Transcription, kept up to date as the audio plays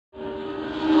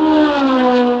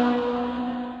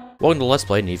Welcome to Let's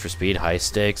Play Need for Speed High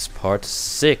Stakes Part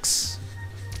 6.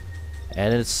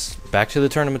 And it's back to the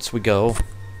tournaments we go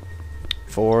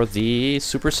for the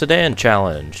Super Sedan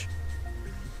Challenge.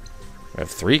 We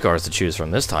have 3 cars to choose from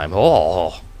this time.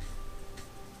 Oh!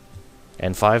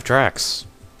 And 5 tracks.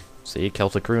 See,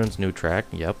 Celtic Ruins, new track,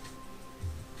 yep.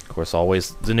 Of course,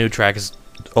 always, the new track is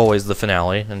always the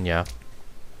finale, and yeah.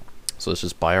 So let's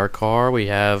just buy our car. We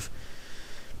have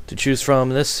to choose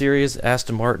from in this series,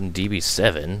 Aston Martin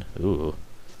DB7, ooh,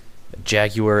 a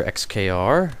Jaguar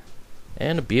XKR,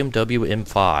 and a BMW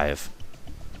M5.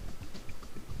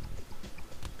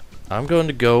 I'm going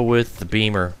to go with the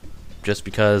Beamer, just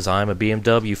because I'm a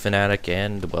BMW fanatic,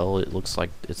 and, well, it looks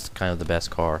like it's kind of the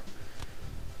best car.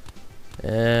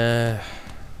 Now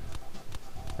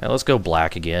let's go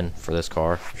black again for this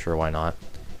car. Sure, why not?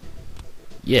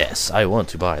 Yes, I want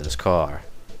to buy this car.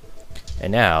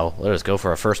 And now, let us go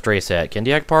for our first race at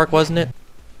Kindiak Park, wasn't it?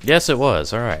 Yes, it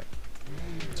was. Alright.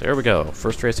 So here we go.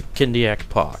 First race at Kindiak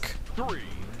Park. 3,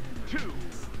 2,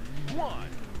 1.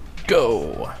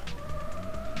 Go!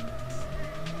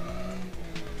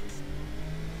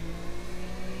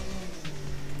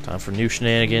 Time for new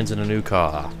shenanigans in a new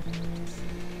car.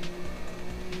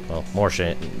 Well, more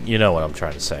you know what I'm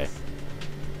trying to say.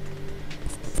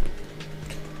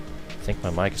 I think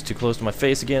my mic is too close to my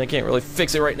face again. I can't really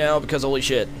fix it right now because holy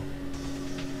shit.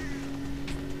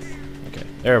 Okay,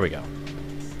 there we go.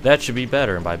 That should be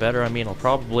better, and by better I mean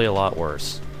probably a lot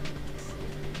worse.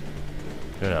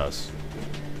 Who knows?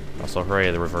 Also,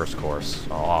 hooray, the reverse course.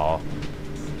 Aww.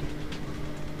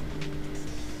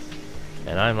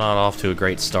 And I'm not off to a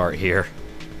great start here.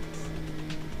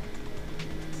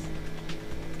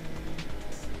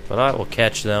 But I will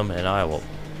catch them, and I will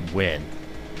win.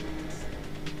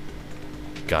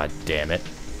 God damn it.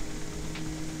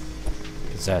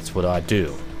 'Cause that's what I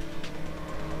do.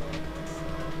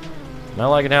 Not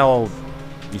liking how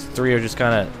these 3 are just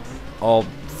kind of all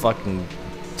fucking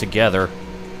together.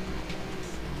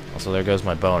 Also, there goes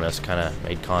my bonus. Kind of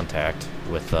made contact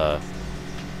with,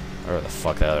 whatever the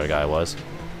fuck that other guy was.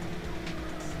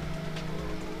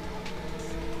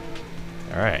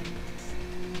 Alright.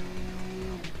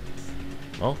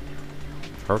 Well,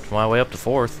 worked my way up to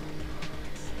 4th.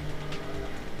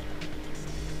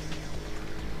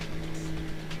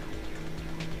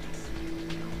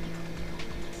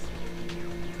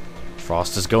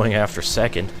 Frost is going after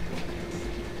 2nd.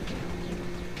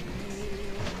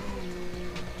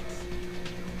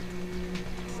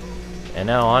 And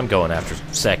now I'm going after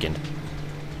 2nd.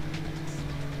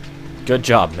 Good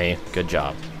job, me. Good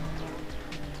job.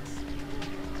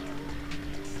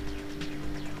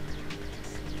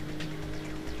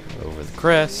 Over the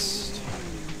crest.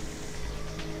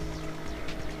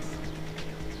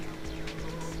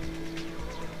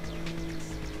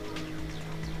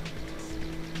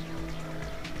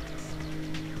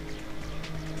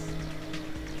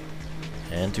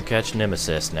 And to catch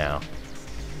Nemesis now.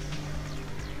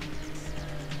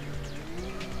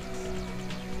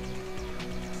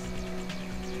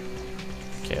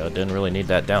 Okay, I didn't really need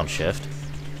that downshift.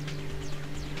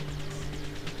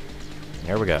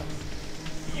 Here we go.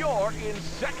 You're in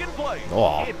 2nd place.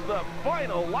 Aw. It's the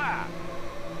final lap.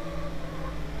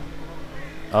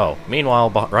 Oh, meanwhile,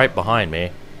 right behind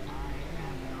me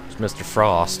is Mr.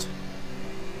 Frost.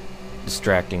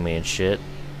 Distracting me and shit.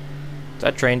 Is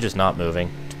that train just not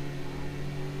moving?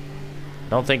 I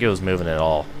don't think it was moving at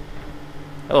all.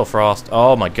 Hello, Frost.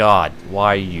 Oh my god.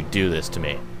 Why you do this to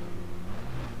me?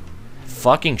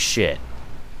 Fucking shit.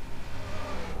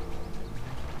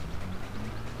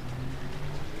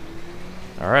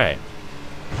 Alright.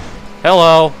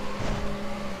 Hello.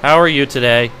 How are you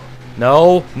today?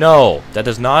 No, no. That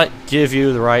does not give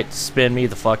you the right to spin me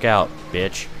the fuck out,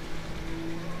 bitch.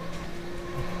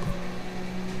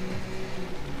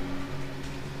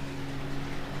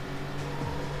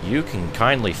 You can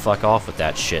kindly fuck off with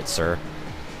that shit, sir.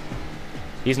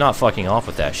 He's not fucking off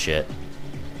with that shit.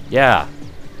 Yeah,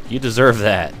 you deserve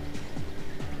that.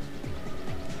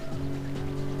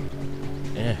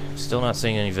 Still not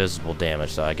seeing any visible damage,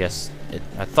 so I guess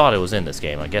I thought it was in this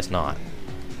game. I guess not.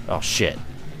 Oh, shit.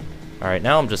 Alright,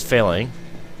 now I'm just failing.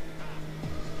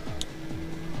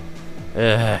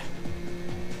 Ugh.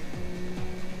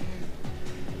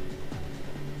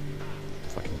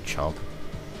 Fucking chump.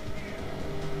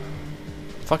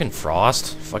 Fucking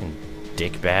Frost. Fucking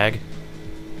dickbag.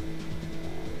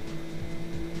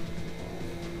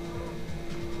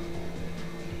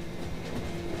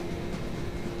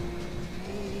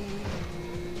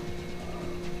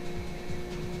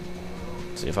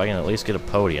 See if I can at least get a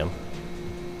podium.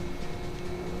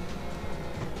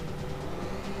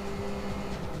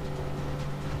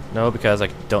 No, because I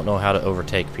don't know how to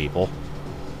overtake people.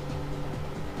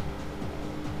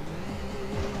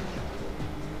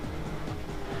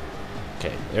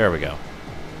 Okay, there we go.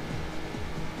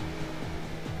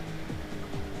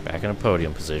 Back in a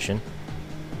podium position.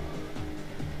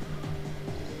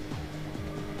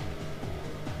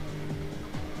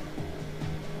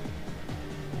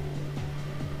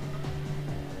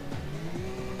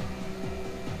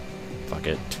 Fuck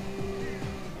it.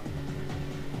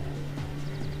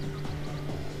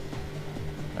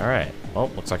 Alright. Well,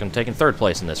 looks like I'm taking third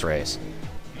place in this race.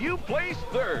 You placed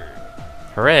third.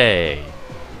 Hooray!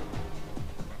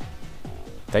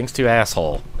 Thanks to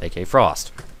Asshole, aka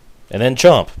Frost. And then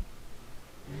Chump.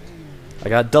 I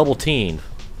got double teamed.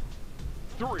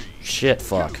 3. Shit,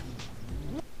 fuck.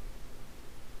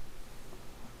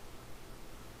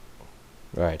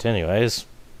 Right, anyways.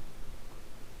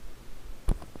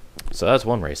 So that's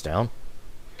one race down.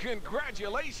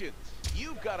 Congratulations!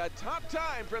 You've got a top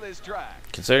time for this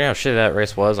track. Considering how shitty that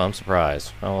race was, I'm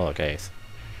surprised. Oh, look, 8th.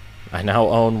 I now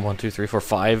own 1, 2, 3, 4,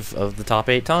 5 of the top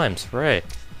 8 times. Hooray.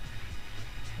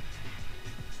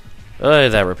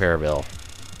 That repair bill.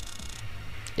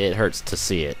 It hurts to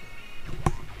see it.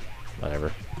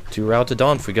 Whatever. To Route to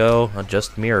Dawn if we go.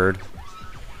 Just mirrored.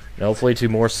 And hopefully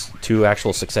to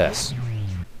actual success.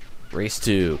 Race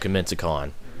 2,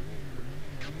 Commensicon.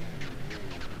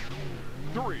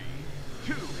 3,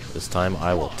 2. This time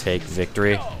I will take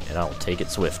victory, and I will take it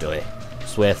swiftly.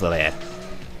 Swiftly.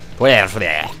 Swiftly.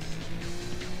 At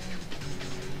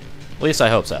least I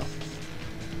hope so.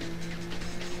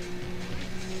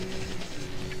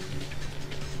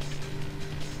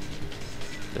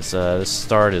 This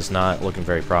start is not looking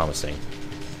very promising.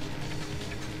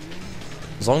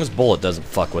 As long as Bullet doesn't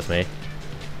fuck with me.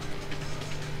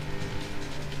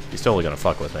 He's totally gonna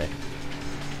fuck with me.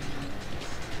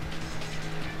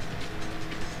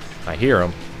 I hear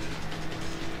him.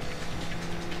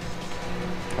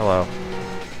 Hello.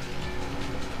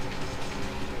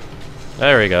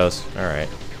 There he goes. Alright.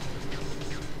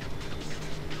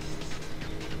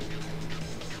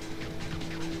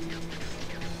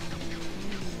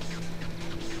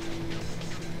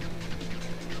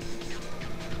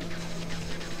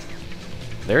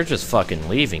 They're just fucking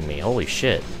leaving me. Holy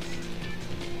shit.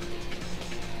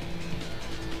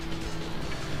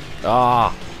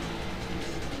 Ah.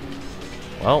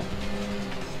 Well,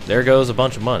 there goes a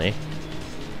bunch of money.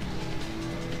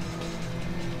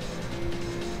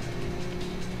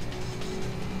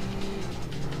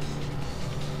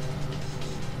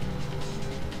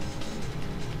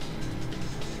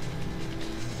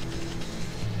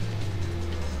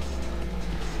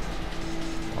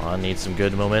 I need some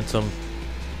good momentum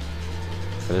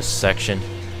for this section.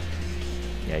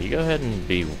 Yeah, you go ahead and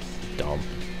be dumb.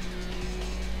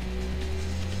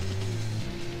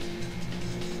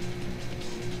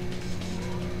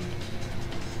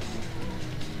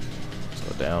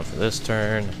 Slow down for this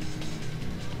turn.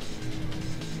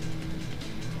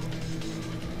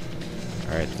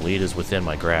 Alright, the lead is within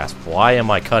my grasp. Why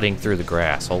am I cutting through the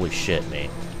grass? Holy shit, me.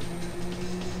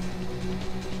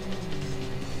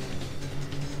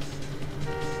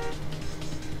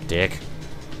 Dick.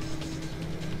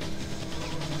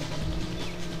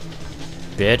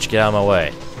 Bitch, get out of my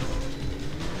way.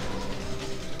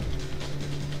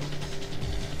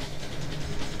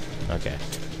 Okay.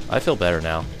 I feel better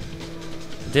now.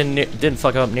 Didn't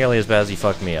fuck up nearly as bad as he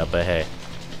fucked me up, but hey.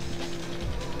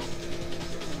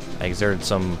 I exerted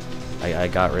some... I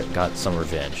got some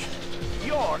revenge.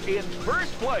 You're in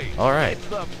first place. Alright. It's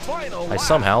the final I lap.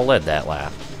 somehow led that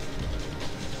lap.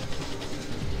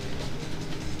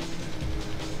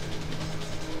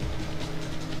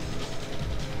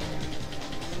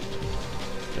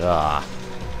 Ah.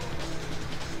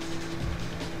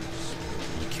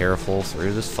 Be careful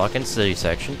through this fucking city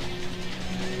section.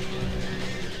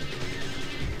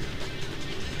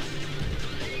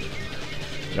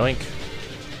 Yoink.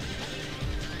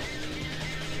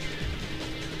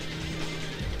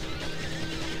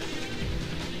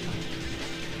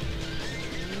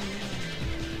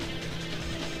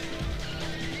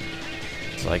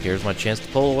 It's like here's my chance to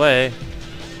pull away.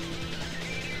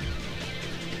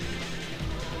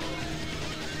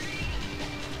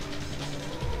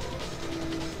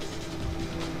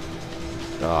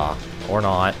 Ah, or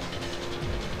not.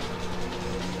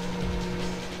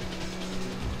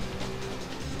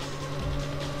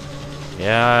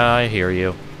 Yeah, I hear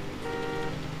you.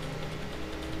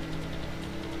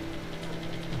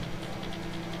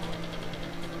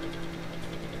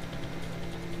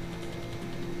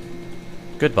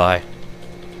 Goodbye,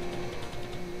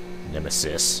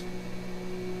 Nemesis.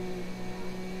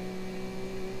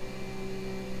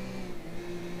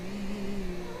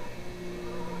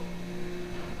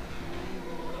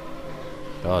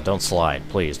 Oh, don't slide.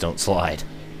 Please, don't slide.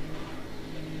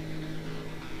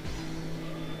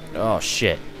 Oh,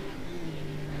 shit.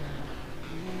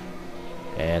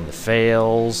 And the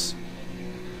fails.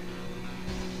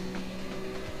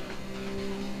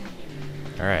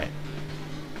 Alright.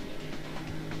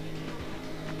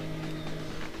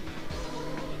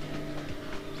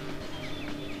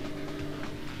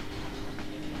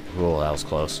 Ooh, that was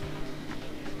close.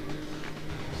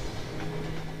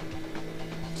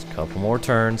 Just a couple more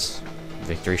turns.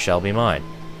 Victory shall be mine.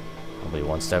 I'll be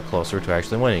one step closer to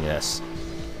actually winning this.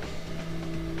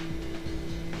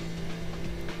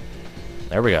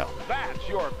 There we go. That's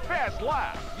your best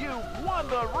lap. You won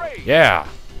the race. Yeah.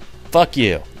 Fuck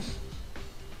you.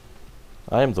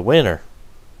 I am the winner.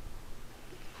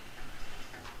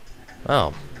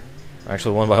 Oh. I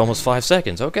actually won by almost 5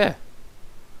 seconds. Okay.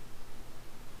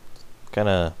 Kind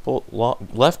of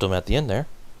left him at the end there.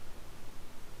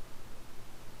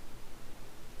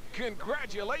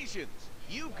 Congratulations.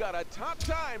 You've got a top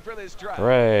time for this drive.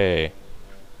 Hooray.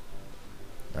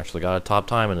 Actually got a top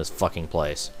time in this fucking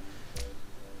place.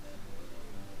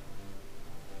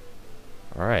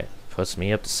 Alright. Puts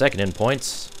me up to second in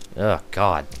points. Oh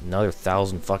god. Another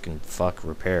 1,000 fucking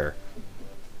repair.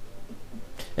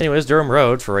 Anyways, Durham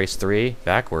Road for race 3.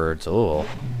 Backwards. Ooh.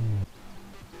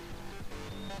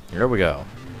 Here we go.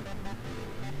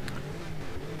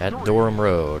 At Durham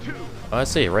Road. Oh, I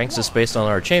see. It ranks us based on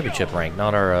our championship rank,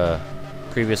 not our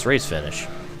previous race finish.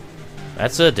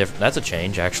 That's a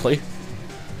change, actually.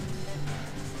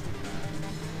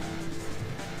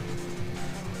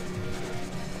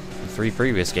 The 3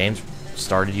 previous games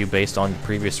started you based on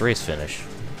previous race finish.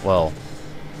 Well,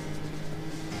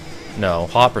 no,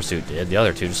 Hot Pursuit did. The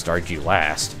other 2 just started you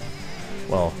last.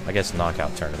 Well, I guess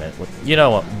knockout tournament. You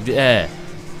know what?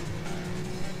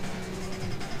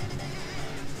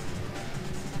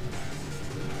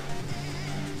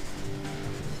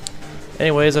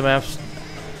 Anyways, I'm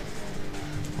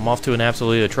off to an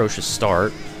absolutely atrocious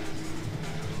start.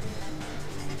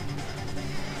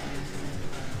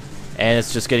 And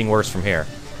it's just getting worse from here.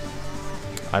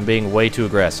 I'm being way too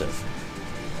aggressive.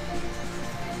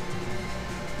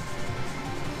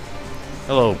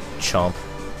 Hello, chump.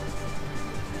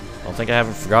 I don't think I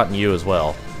haven't forgotten you as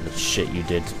well. The shit you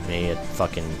did to me at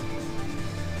fucking...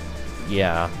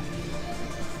 Yeah.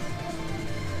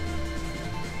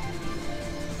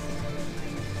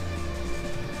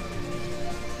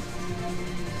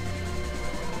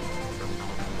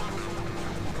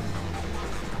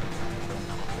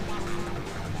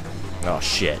 Oh,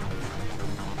 shit.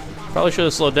 Probably should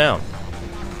have slowed down.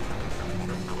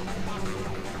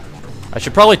 I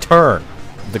should probably turn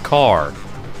the car.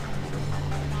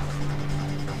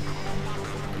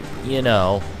 You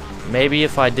know, maybe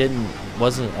if I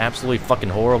wasn't absolutely fucking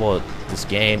horrible at this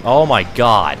game. Oh my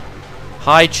god.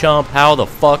 Hi, chump, how the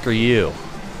fuck are you?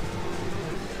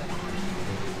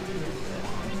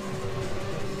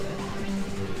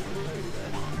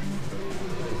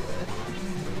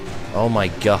 Oh my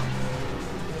god.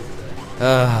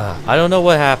 I don't know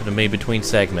what happened to me between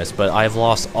segments, but I've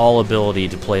lost all ability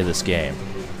to play this game.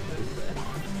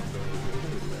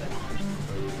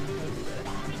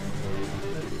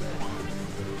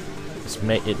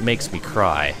 It makes me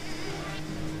cry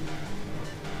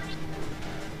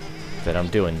that I'm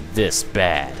doing this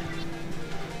bad.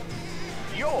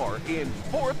 You're in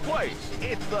 4th place.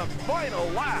 It's the final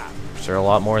lap. Sure, a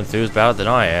lot more enthused about it than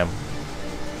I am.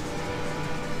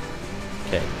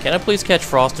 Okay, can I please catch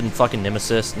Frost and fucking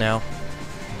Nemesis now?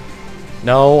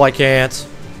 No, I can't.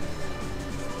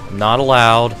 I'm not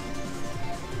allowed.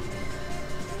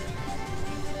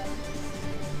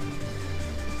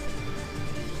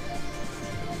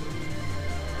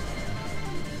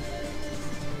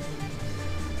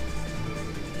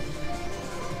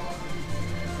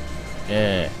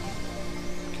 Yeah.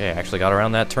 Okay, I actually got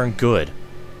around that turn good.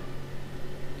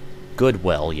 Good,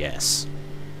 well, yes.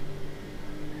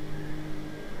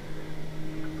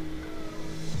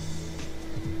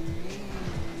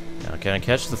 Now, can I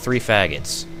catch the 3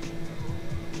 faggots?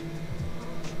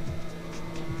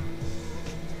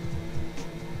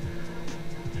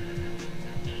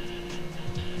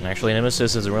 And actually,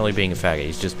 Nemesis isn't really being a faggot,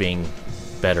 he's just being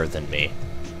better than me.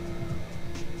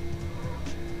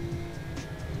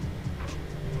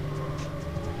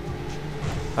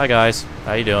 Hi guys,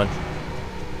 how you doing?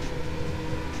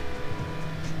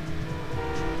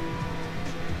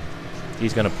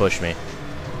 He's gonna push me.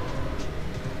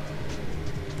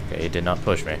 Okay, he did not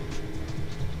push me.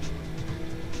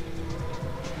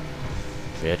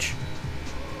 Bitch.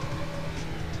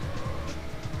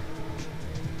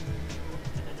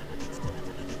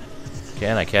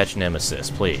 Can I catch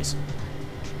Nemesis, please?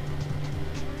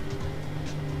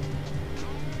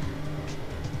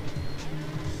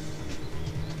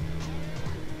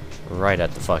 right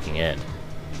at the fucking end.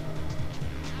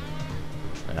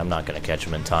 And I'm not gonna catch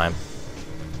him in time.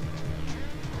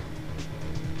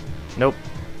 Nope.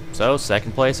 So,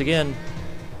 second place again.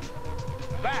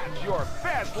 That's your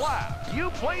best lap. You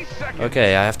placed second.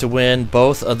 Okay, I have to win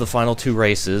both of the final 2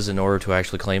 races in order to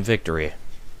actually claim victory.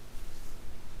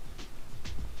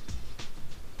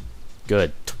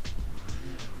 Good.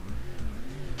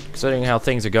 Considering how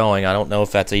things are going, I don't know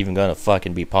if that's even gonna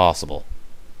fucking be possible.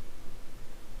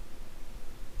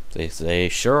 They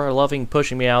sure are loving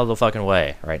pushing me out of the fucking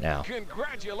way right now.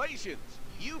 Congratulations.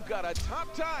 You've got a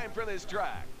top time for this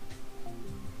track.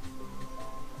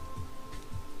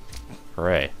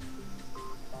 Hooray.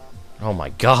 Oh my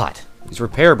god. These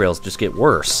repair bills just get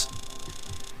worse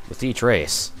with each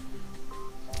race.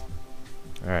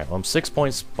 Alright, well I'm 6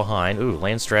 points behind. Ooh,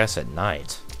 land stress at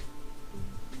night.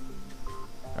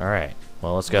 Alright,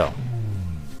 well let's go.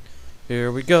 Here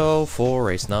we go for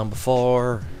race number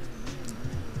 4.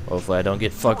 Hopefully I don't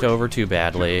get fucked over too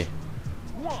badly.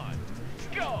 1,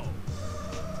 go.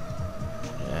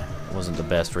 Yeah, it wasn't the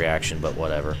best reaction, but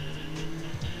whatever.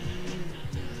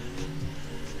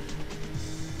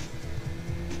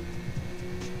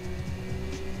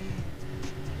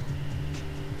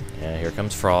 Yeah, here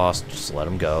comes Frost. Just let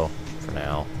him go for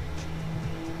now.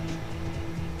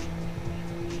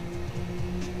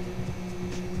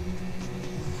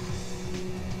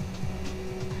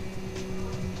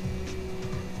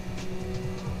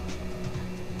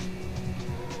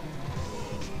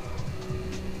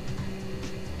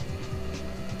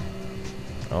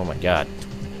 Oh my god.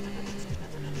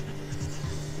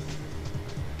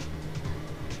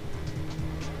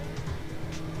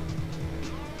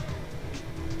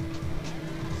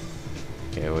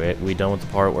 Okay, we done with the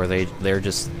part where they're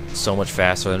just so much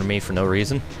faster than me for no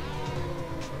reason?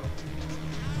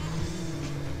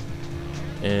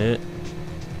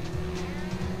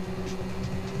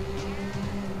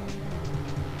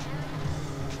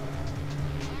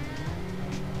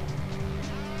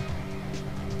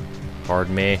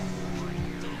 Pardon me.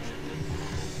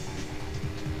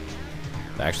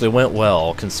 It actually went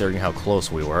well, considering how close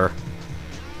we were.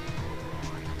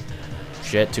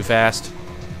 Shit, too fast.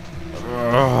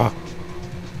 Ugh.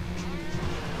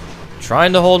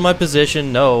 Trying to hold my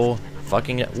position, no.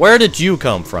 Fucking... Where did you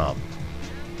come from?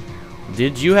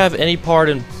 Did you have any part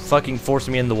in fucking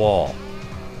forcing me in the wall?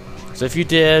 So if you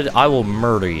did, I will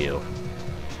murder you.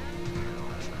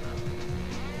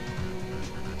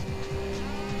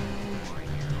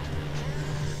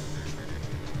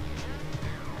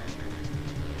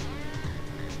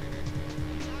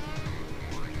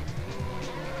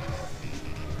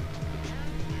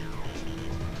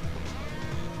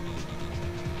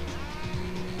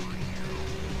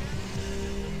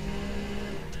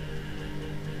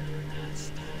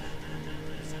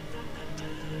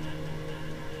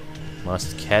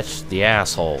 Must catch the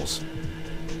assholes.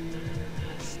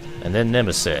 And then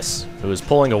Nemesis, who is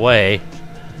pulling away.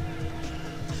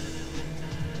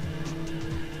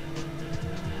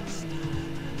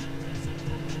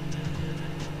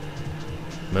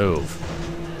 Move.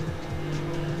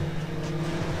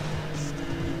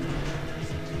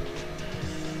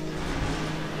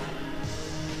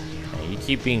 Hey, you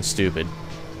keep being stupid.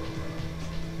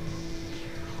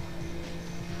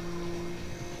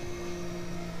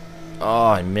 Oh,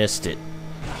 I missed it.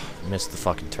 Missed the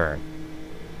fucking turn.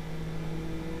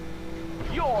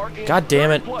 God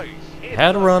damn it.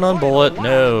 Had to run on bullet.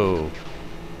 No.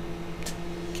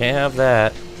 Can't have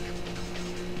that.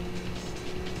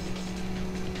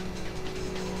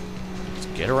 Let's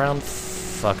get around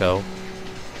Fucko.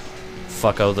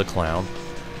 Fucko the clown.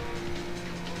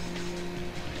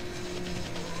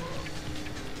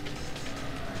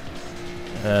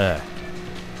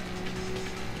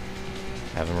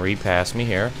 Have him repass me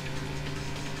here.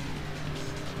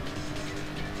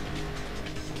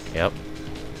 Yep.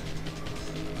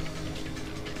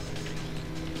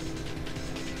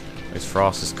 This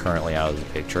Frost is currently out of the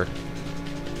picture.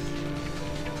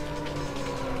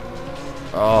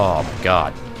 Oh my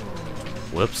god.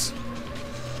 Whoops.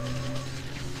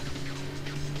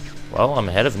 Well, I'm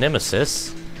ahead of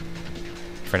Nemesis.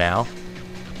 For now.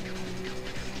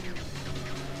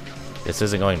 This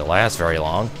isn't going to last very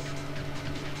long.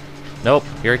 Nope,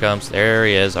 here he comes. There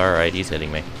he is. Alright, he's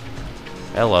hitting me.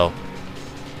 Hello.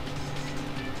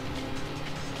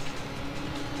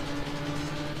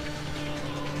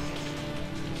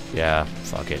 Yeah,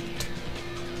 fuck it.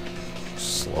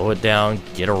 Slow it down,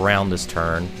 get around this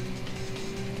turn.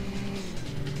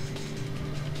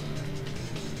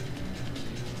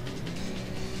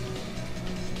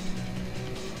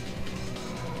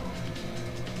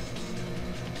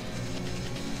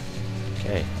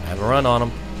 Okay, I have a run on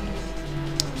him.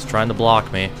 He's trying to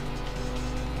block me.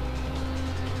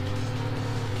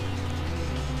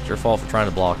 It's your fault for trying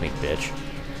to block me, bitch.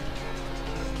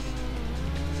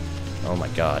 Oh my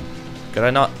god.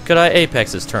 Could I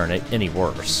apex his turn any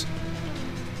worse?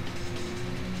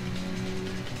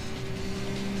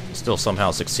 Still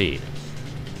somehow succeed.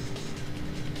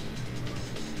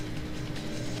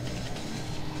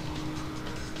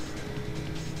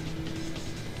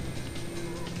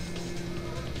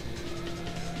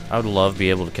 I would love to be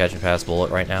able to catch and pass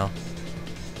bullet right now.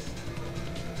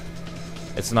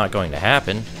 It's not going to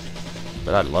happen,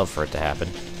 but I'd love for it to happen.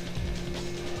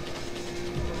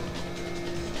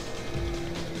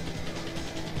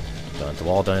 Done at the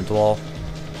wall, done at the wall.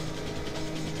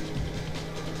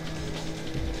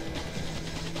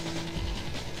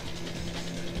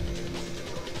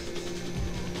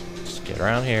 Just get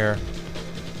around here.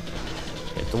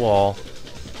 Hit the wall.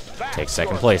 Take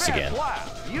second place again.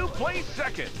 You place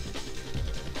second.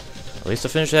 At least I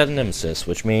finished that in Nemesis,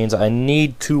 which means I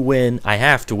need to win. I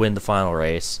have to win the final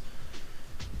race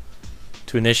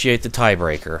to initiate the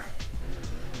tiebreaker.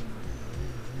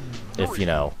 If, you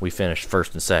know, we finish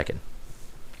first and second.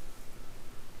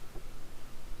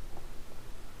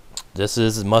 This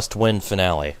is a must-win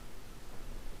finale.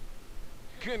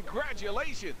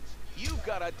 Congratulations! You've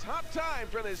got a top time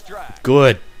for this track.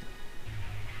 Good.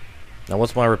 Now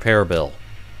what's my repair bill?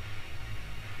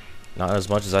 Not as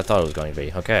much as I thought it was going to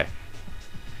be. Okay.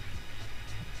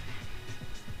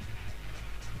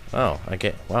 Oh, I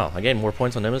gained more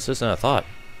points on Nemesis than I thought.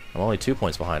 I'm only 2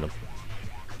 points behind him.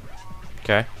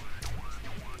 Okay.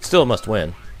 Still a must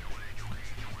win.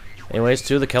 Anyways,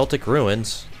 to the Celtic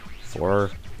Ruins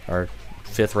for our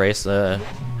 5th race.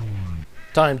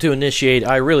 Time to initiate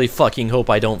I really fucking hope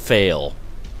I don't fail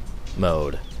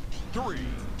mode. 3,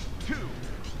 2,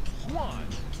 1,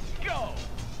 go!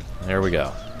 There we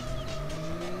go.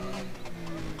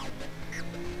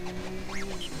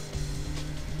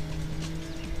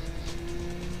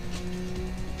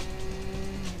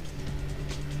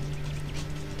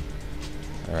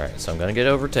 Alright, so I'm gonna get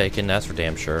overtaken, that's for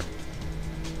damn sure.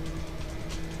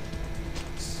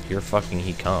 Here fucking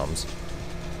he comes.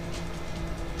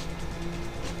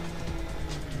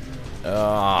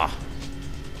 Ah.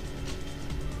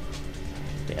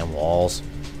 Damn walls.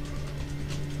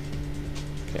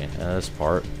 Okay, now this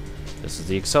part. This is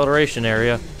the acceleration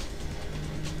area.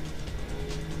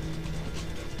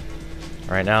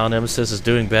 Right now, Nemesis is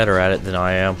doing better at it than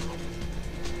I am.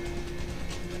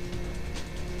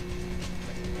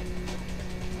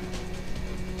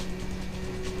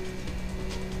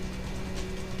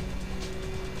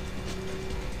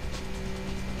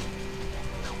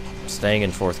 Staying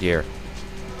in 4th gear.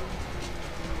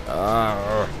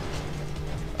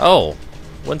 Oh!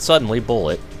 When suddenly,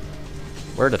 bullet.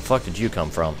 Where the fuck did you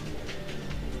come from?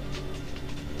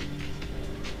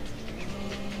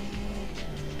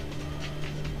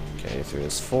 Okay, through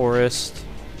this forest.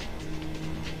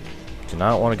 Do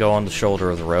not want to go on the shoulder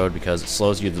of the road because it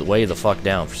slows you way the fuck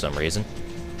down for some reason.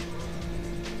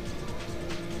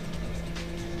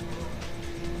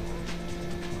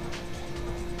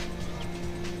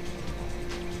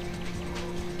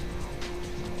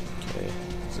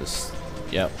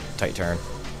 Yep, tight turn.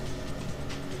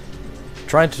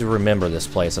 Trying to remember this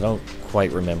place. I don't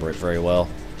quite remember it very well.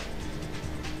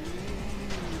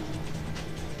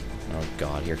 Oh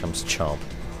god, here comes Chump.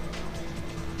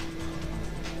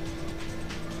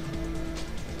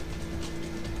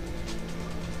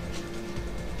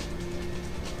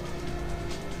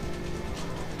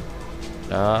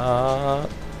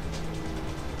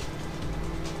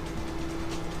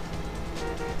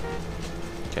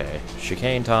 Okay,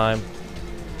 chicane time.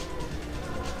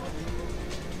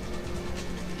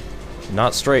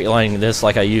 Not straight lining this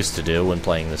like I used to do when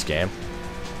playing this game.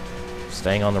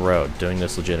 Staying on the road, doing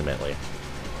this legitimately.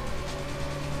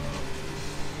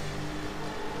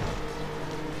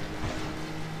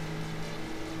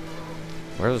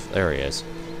 There he is.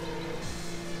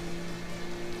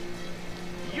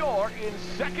 You're in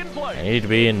second place. I need to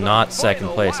be in not second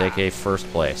place, aka first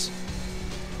place.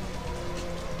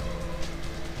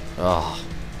 Oh.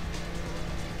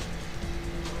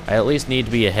 I at least need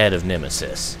to be ahead of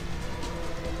Nemesis.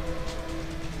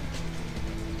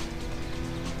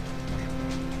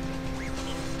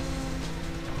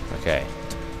 Okay.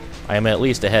 I am at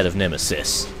least ahead of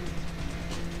Nemesis.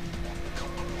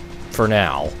 For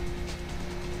now.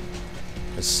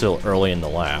 It's still early in the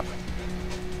lap.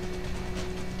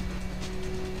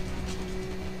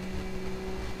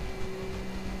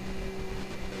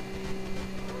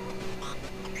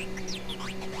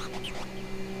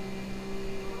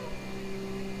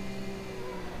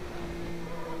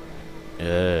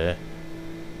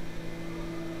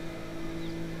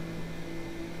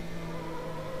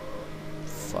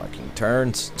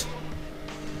 Turns.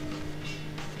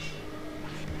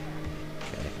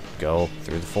 Okay, go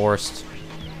through the forest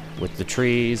with the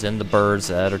trees and the birds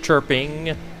that are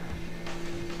chirping.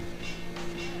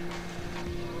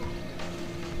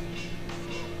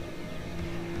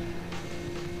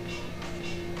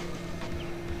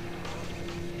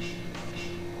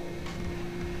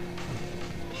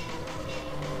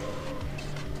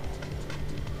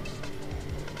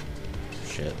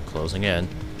 Shit, closing in.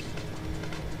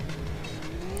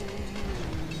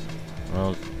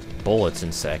 Well, bullets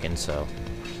in second, so.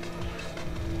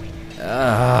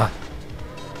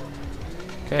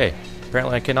 Okay,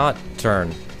 apparently I cannot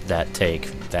turn that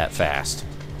take that fast.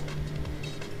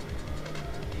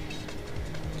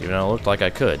 Even though it looked like I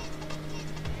could.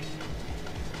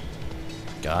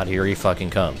 God, here he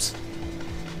fucking comes.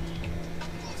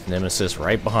 Nemesis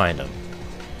right behind him.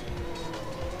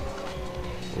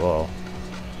 Whoa.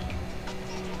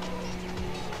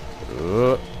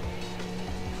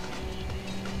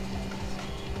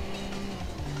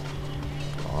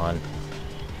 Come on.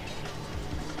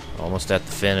 Almost at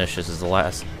the finish. This is the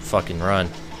last fucking run.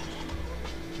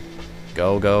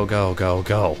 Go, go, go, go,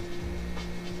 go.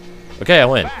 Okay, I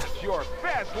win. That's your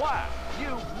best lap.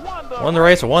 You Won the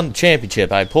race, I won the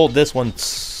championship. I pulled this one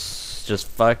just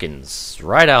fucking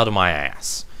right out of my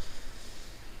ass.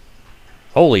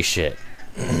 Holy shit.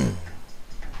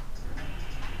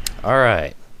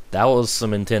 Alright. That was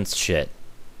some intense shit.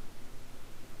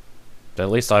 But at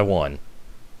least I won.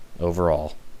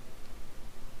 Overall.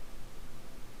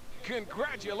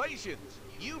 Congratulations.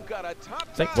 You've got a top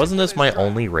I think, wasn't this my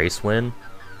only race win?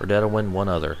 Or did I win one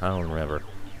other? I don't remember.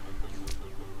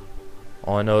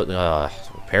 All I know,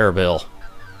 Parabill.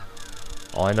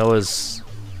 All I know is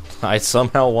I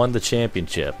somehow won the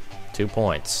championship. 2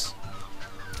 points.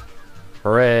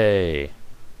 Hooray!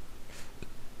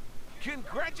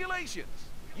 Congratulations.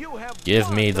 You have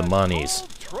Give me the won monies.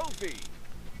 gold trophy.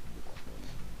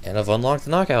 And I've unlocked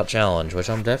the knockout challenge, which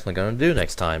I'm definitely going to do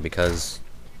next time because,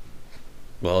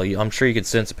 well, I'm sure you could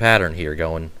sense a pattern here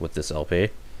going with this LP.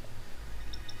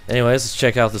 Anyways, let's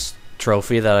check out this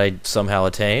trophy that I somehow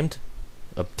obtained.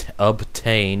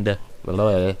 Obtained.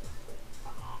 Blah.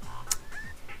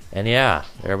 And yeah,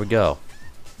 there we go.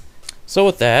 So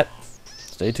with that,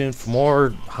 stay tuned for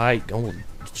more